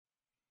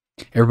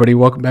Everybody,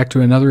 welcome back to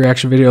another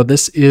reaction video.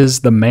 This is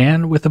The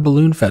Man with a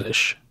Balloon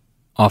Fetish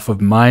off of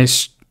My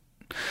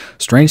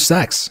Strange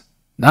Sex.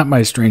 Not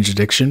My Strange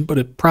Addiction, but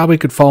it probably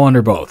could fall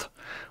under both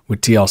with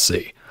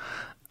TLC.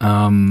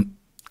 I'm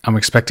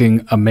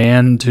expecting a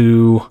man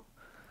to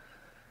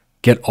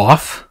get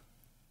off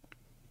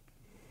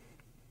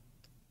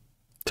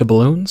to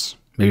balloons,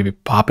 maybe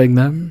popping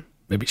them,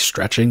 maybe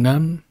stretching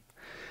them,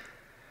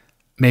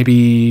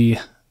 maybe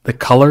the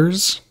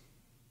colors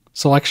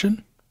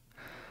selection.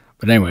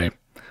 But anyway,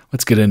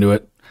 let's get into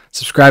it.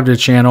 Subscribe to the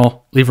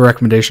channel, leave a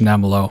recommendation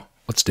down below.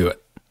 Let's do it.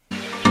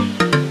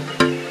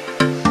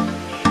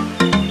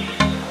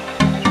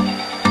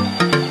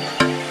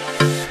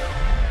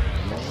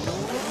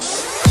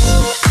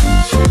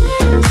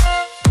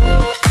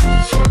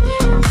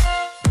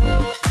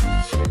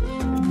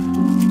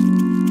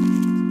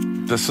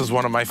 This is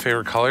one of my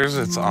favorite colors.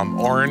 It's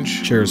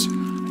orange. Cheers.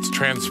 It's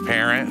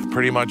transparent.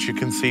 Pretty much you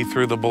can see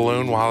through the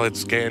balloon while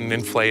it's getting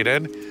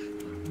inflated.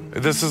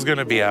 This is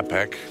gonna be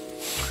epic.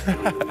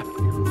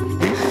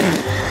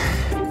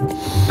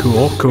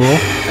 Cool,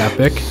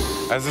 epic.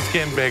 As it's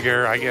getting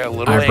bigger, I get a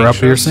little eyebrow anxious,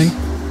 piercing,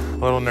 a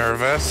little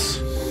nervous.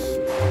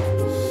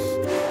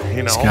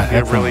 You know, got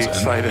get really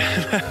headphones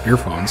excited.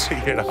 Earphones.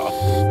 You know.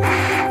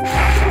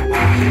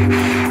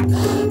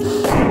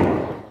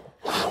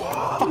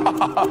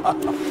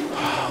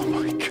 Oh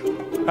my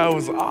God, that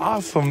was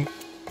awesome.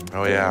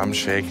 Oh yeah, I'm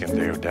shaking,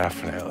 dude,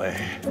 definitely.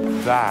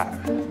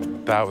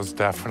 That was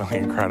definitely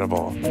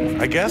incredible.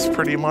 I guess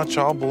pretty much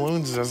all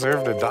balloons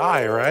deserve to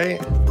die, right?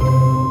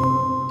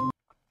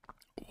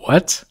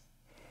 What?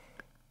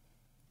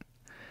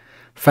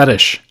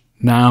 Fetish.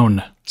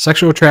 Noun.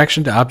 Sexual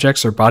attraction to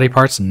objects or body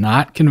parts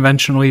not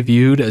conventionally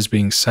viewed as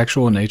being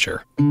sexual in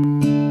nature.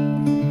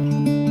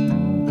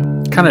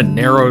 Kind of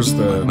narrows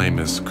the... My name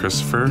is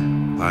Christopher.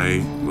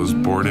 I was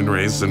born and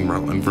raised in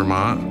Rutland,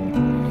 Vermont.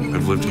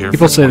 I've lived here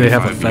People for say they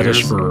have a 25 fetish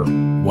years. for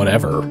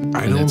whatever. I And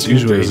don't it's think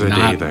usually there's a day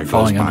not that goes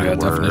falling by under that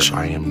where definition.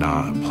 I am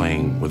not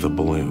playing with a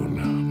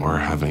balloon or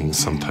having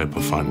some type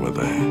of fun with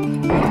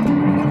it.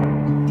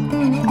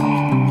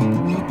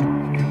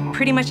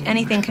 Pretty much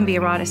anything can be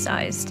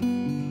eroticized.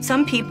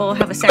 Some people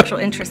have a sexual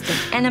interest in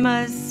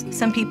enemas.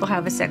 Some people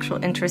have a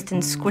sexual interest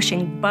in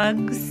squishing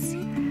bugs.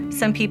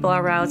 Some people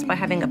are aroused by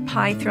having a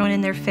pie thrown in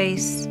their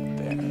face.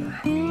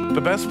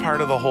 The best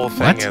part of the whole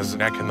thing is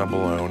necking the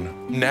balloon.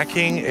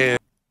 Necking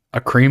A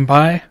cream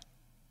pie?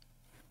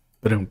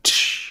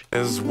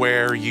 is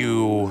where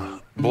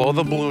you blow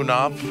the balloon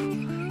up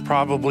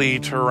probably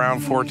to around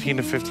 14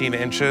 to 15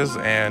 inches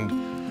and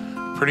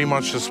pretty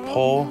much just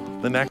pull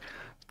the neck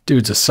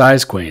Dude's a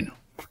size queen.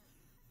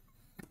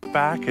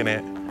 back and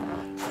it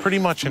pretty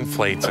much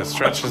inflates it,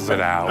 stretches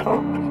it out.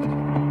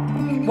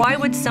 Why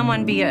would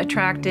someone be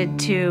attracted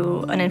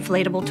to an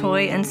inflatable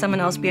toy and someone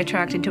else be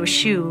attracted to a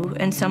shoe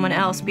and someone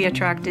else be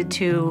attracted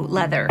to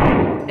leather?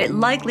 It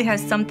likely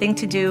has something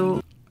to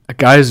do... A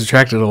guy who's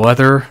attracted to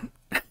leather,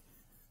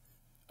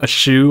 a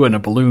shoe, and a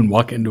balloon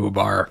walk into a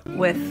bar.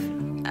 with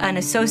an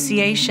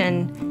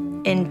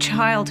association in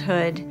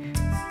childhood.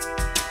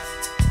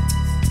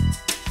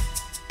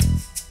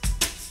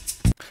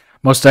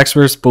 Most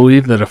experts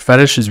believe that a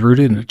fetish is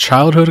rooted in a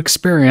childhood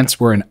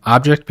experience where an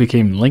object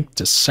became linked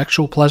to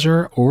sexual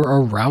pleasure or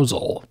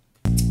arousal.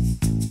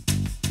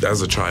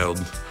 As a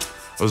child,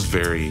 I was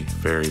very,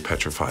 very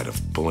petrified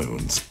of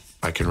balloons.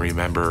 I can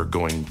remember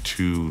going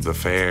to the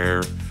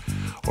fair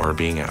or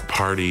being at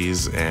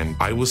parties, and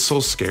I was so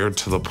scared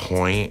to the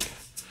point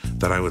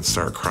that I would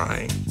start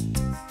crying.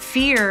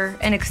 Fear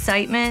and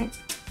excitement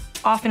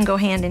often go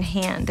hand in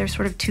hand. They're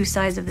sort of two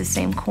sides of the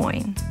same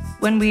coin.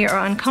 When we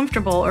are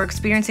uncomfortable or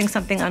experiencing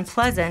something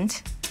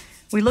unpleasant,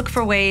 we look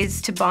for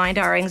ways to bind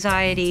our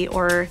anxiety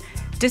or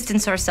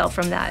distance ourselves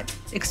from that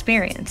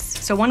experience.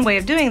 So one way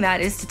of doing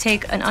that is to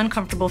take an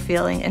uncomfortable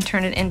feeling and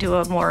turn it into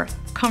a more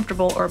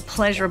comfortable or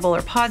pleasurable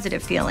or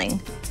positive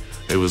feeling.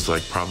 It was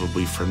like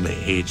probably from the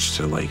age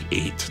to like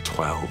 8 to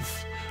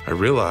 12. I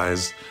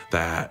realized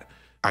that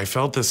I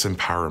felt this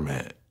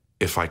empowerment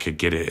if I could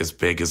get it as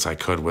big as I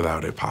could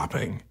without it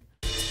popping.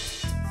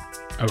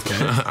 Okay.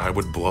 I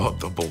would blow up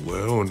the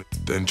balloon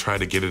and try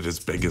to get it as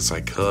big as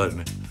I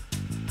could.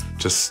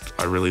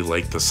 I really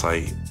liked the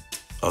sight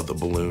of the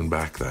balloon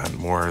back then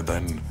more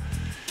than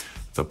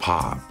the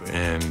pop.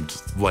 And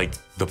like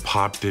the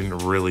pop didn't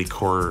really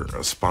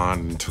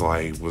correspond until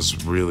I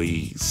was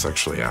really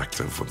sexually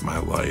active with my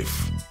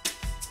life.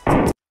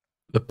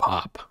 The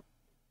pop.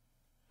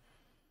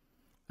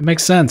 It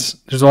makes sense.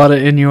 There's a lot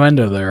of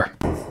innuendo there.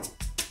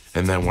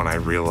 And then when I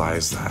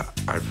realized that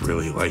I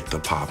really liked the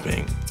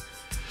popping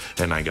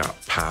and I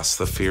got past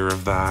the fear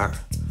of that,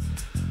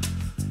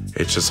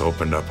 it just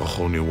opened up a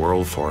whole new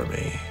world for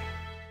me.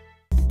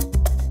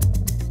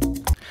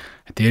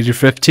 At the age of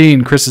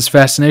 15, Chris's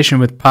fascination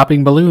with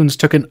popping balloons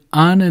took an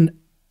on and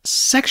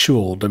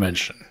sexual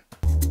dimension.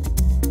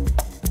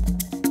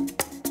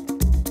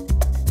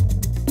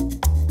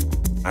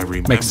 I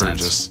remember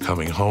just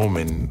coming home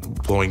and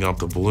blowing up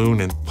the balloon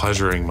and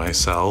pleasuring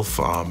myself.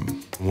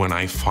 When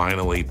I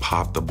finally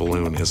popped the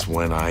balloon is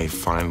when I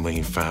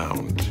finally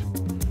found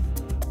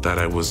that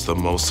I was the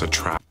most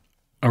attracted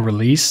A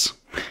release?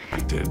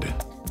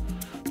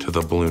 to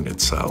the balloon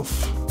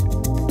itself.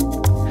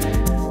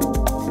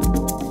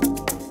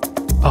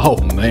 Oh,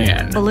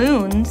 man.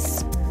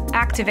 Balloons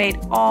activate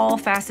all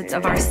facets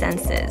of our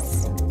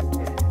senses.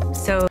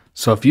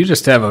 So if you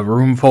just have a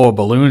room full of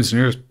balloons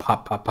and you're just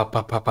pop, pop, pop,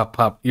 pop, pop, pop,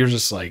 pop, you're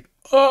just like,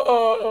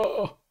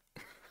 oh.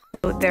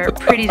 They're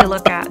pretty to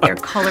look at, they're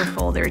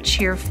colorful, they're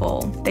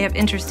cheerful, they have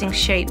interesting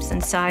shapes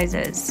and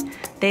sizes.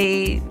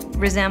 They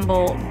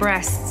resemble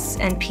breasts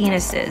and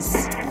penises.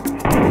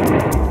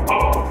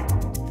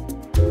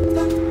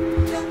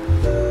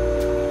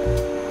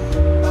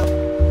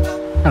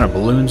 What kind of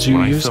balloons you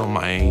When use? I fill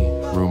my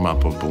room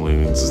up with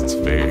balloons, it's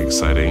very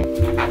exciting.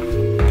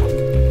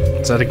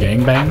 Is that a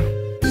gangbang?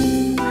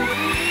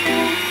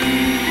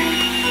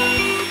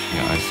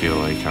 Yeah, I feel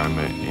like I'm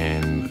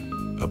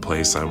in a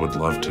place I would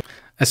love to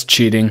That's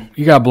cheating.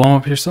 You gotta blow 'em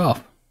up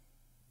yourself.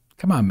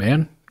 Come on,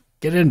 man.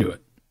 Get into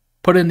it.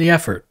 Put in the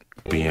effort.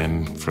 be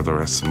in for the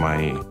rest of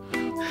my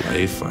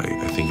life.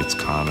 I think it's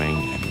calming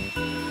and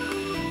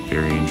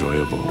very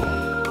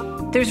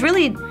enjoyable. There's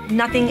really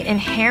nothing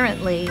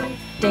inherently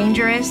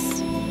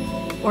dangerous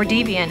or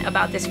deviant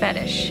about this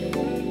fetish.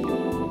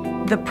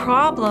 The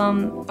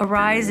problem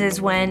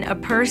arises when a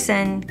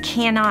person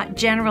cannot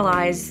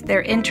generalize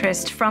their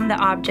interest from the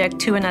object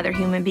to another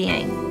human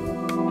being.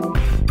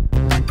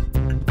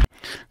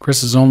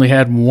 Chris has only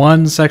had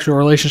one sexual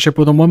relationship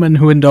with a woman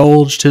who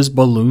indulged his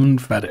balloon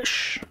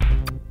fetish.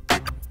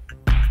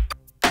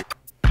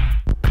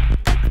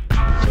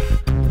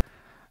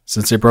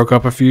 Since they broke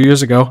up a few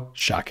years ago,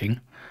 shocking,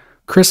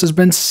 Chris has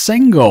been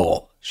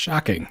single.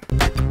 Shocking.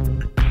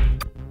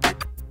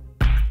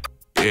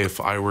 If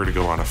I were to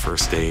go on a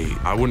first date,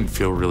 I wouldn't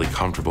feel really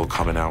comfortable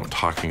coming out and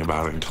talking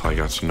about it until I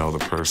got to know the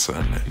person.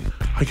 And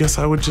I guess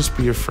I would just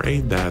be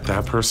afraid that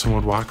that person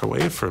would walk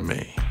away from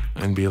me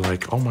and be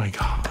like, oh my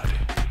God.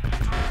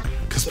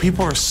 Because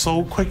people are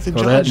so quick to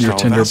Throw judge. that in your though.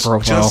 Tinder That's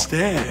profile. just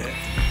it.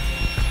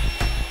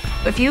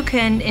 If you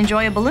can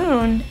enjoy a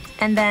balloon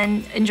and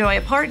then enjoy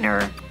a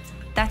partner,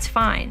 that's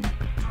fine.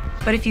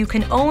 But if you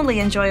can only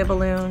enjoy a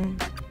balloon,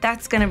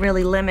 that's going to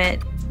really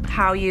limit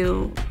how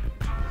you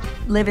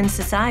live in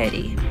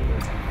society.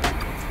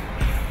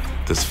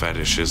 This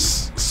fetish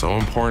is so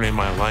important in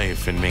my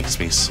life and makes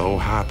me so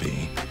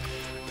happy.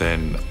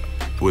 Then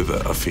with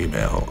a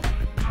female,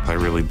 I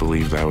really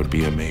believe that would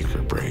be a make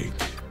or break.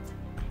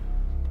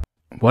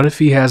 What if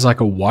he has like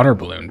a water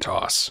balloon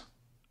toss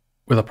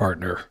with a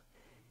partner?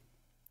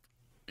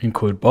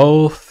 Include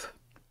both?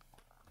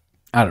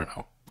 I don't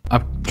know.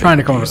 I'm trying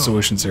to come up with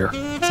solutions here.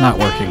 It's not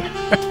working.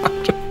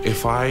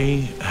 If I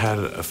had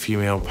a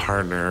female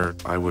partner,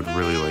 I would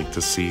really like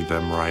to see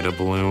them ride a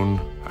balloon.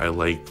 I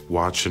like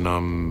watching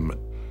them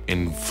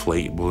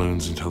inflate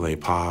balloons until they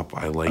pop.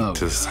 I like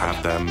to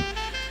have them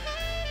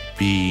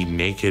be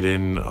naked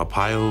in a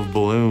pile of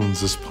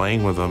balloons, just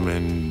playing with them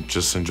and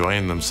just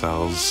enjoying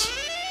themselves.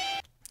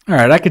 All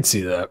right, I could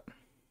see that.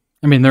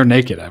 I mean, they're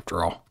naked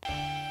after all.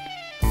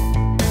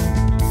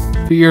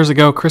 A few years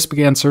ago, Chris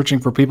began searching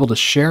for people to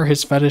share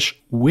his fetish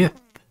with.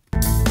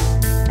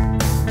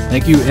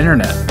 Thank you,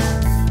 Internet.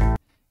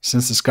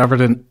 Since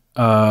discovered in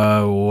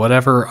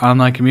whatever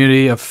online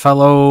community of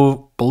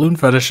fellow balloon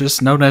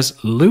fetishists known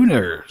as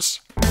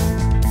Looners.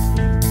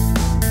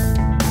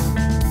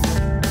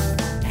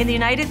 In the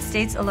United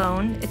States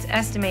alone, it's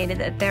estimated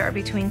that there are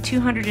between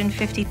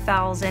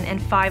 250,000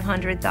 and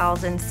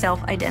 500,000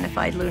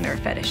 self-identified lunar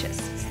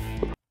fetishists.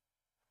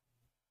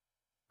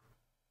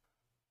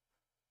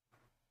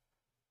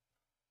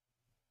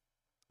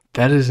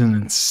 That is an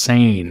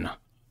insane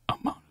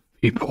amount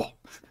of people.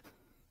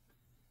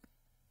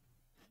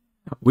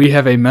 We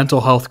have a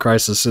mental health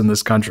crisis in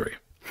this country.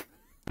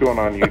 Going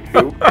on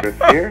YouTube, Chris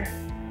here.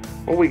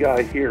 What we got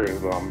here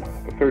is a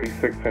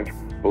 36-inch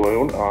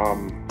balloon.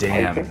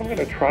 Damn. I think I'm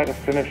gonna try to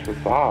finish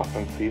this off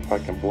and see if I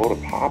can blow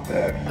to pop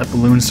it. That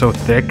balloon's so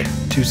thick,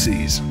 2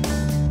 C's.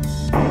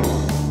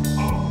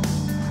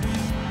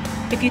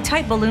 If you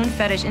type balloon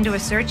fetish into a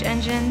search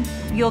engine,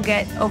 you'll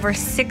get over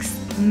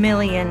 6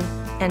 million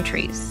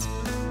entries.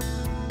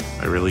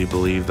 I really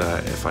believe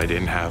that if I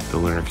didn't have the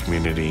lunar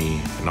community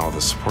and all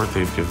the support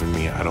they've given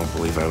me, I don't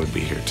believe I would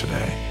be here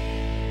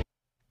today.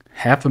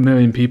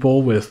 500,000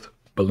 people with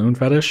balloon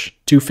fetish,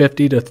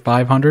 250 to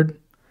 500.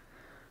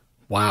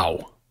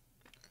 Wow.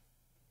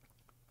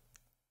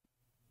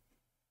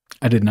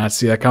 I did not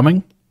see that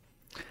coming.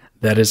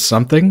 That is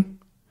something.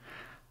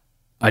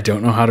 I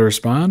don't know how to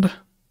respond.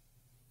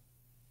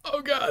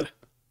 Oh, God.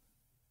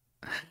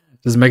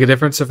 Does it make a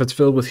difference if it's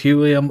filled with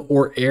helium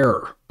or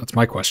air? That's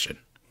my question.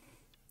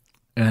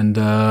 And,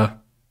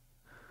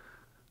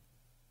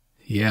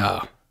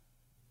 yeah.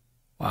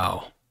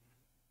 Wow.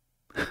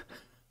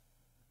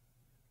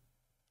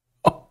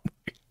 Oh,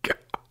 my God.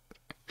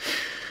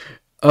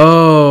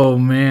 Oh,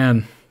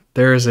 man.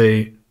 There is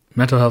a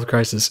mental health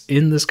crisis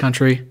in this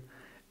country,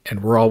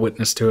 and we're all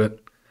witness to it.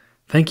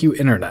 Thank you,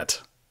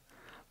 Internet.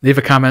 Leave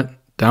a comment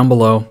down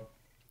below.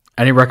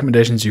 Any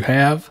recommendations you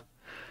have,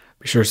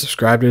 be sure to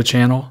subscribe to the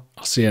channel.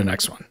 I'll see you in the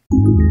next one.